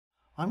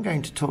I'm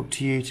going to talk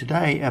to you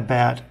today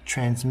about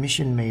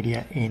transmission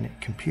media in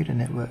computer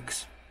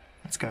networks.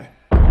 Let's go.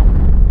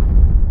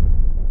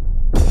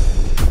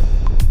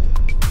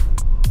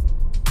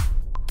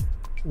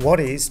 What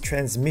is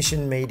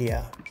transmission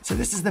media? So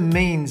this is the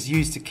means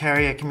used to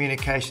carry a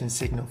communication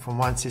signal from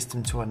one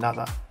system to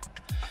another.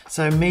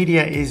 So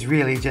media is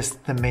really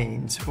just the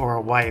means or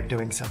a way of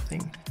doing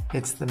something.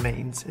 It's the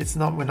means.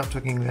 We're not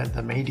talking about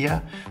the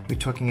media, we're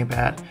talking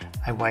about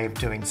a way of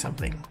doing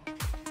something.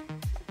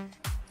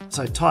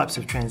 So types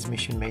of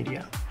transmission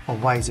media or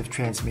ways of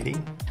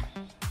transmitting.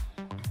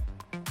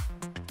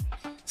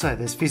 So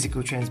there's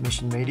physical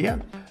transmission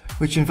media,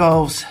 which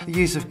involves the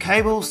use of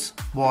cables,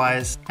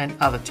 wires, and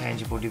other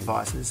tangible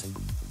devices.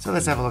 So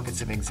let's have a look at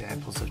some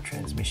examples of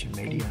transmission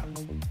media.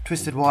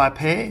 Twisted wire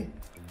pair,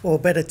 or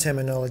better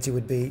terminology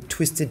would be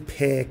twisted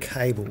pair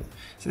cable.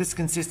 So this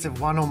consists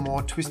of one or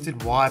more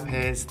twisted wire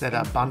pairs that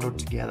are bundled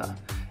together.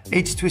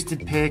 Each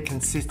twisted pair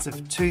consists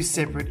of two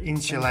separate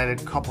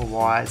insulated copper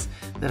wires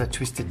that are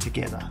twisted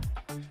together.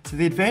 So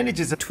the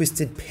advantages of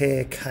twisted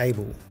pair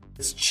cable: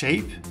 it's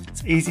cheap,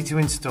 it's easy to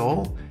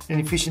install,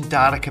 and efficient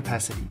data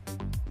capacity.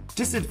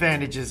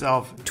 Disadvantages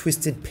of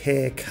twisted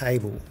pair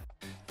cable: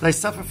 they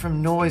suffer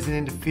from noise and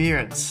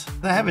interference.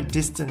 They have a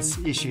distance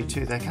issue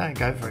too, they can't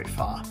go very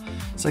far.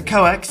 So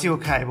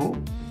coaxial cable,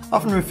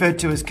 often referred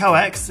to as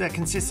coax, that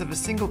consists of a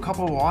single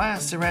copper wire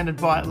surrounded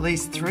by at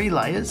least 3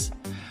 layers.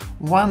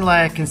 One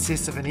layer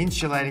consists of an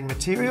insulating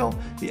material,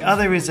 the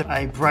other is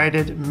a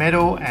braided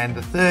metal, and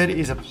the third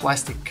is a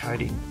plastic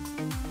coating.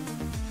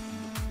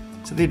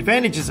 So the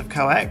advantages of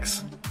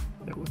coax: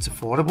 it's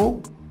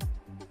affordable,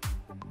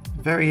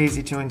 very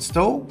easy to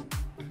install,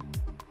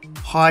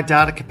 high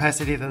data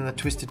capacity than the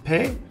twisted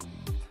pair,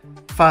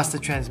 faster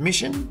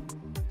transmission,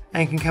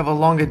 and can cover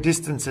longer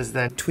distances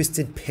than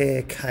twisted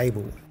pair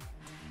cable.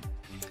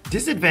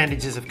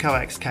 Disadvantages of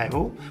coax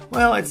cable: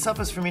 well, it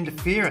suffers from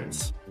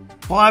interference.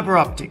 Fibre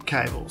optic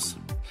cables.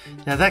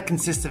 Now that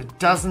consists of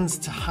dozens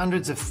to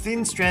hundreds of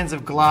thin strands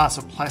of glass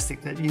or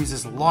plastic that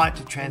uses light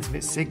to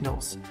transmit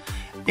signals.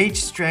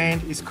 Each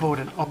strand is called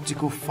an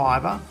optical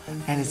fibre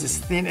and is as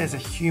thin as a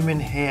human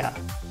hair.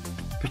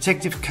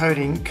 Protective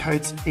coating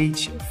coats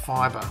each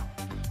fibre.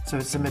 So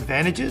some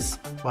advantages: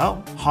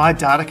 well, high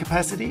data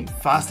capacity,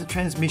 faster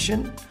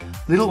transmission,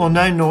 little or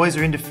no noise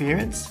or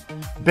interference,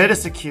 better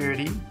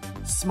security,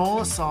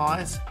 smaller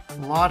size,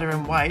 lighter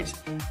in weight,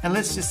 and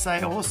let's just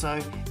say also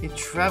it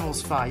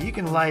travels far. You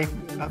can lay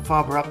a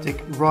fibre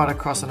optic right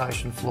across an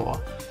ocean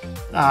floor.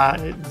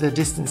 The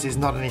distance is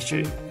not an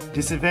issue.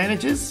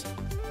 Disadvantages: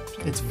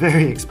 it's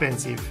very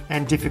expensive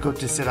and difficult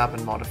to set up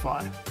and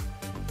modify.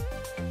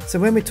 So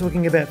when we're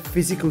talking about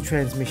physical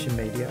transmission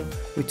media,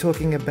 we're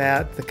talking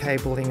about the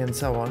cabling and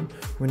so on.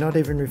 We're not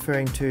even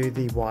referring to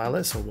the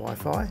wireless or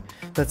Wi-Fi.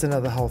 That's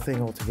another whole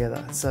thing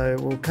altogether. So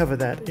we'll cover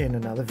that in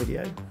another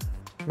video,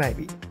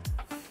 maybe.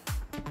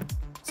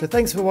 So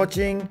thanks for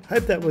watching.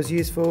 Hope that was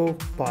useful.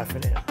 Bye for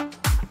now.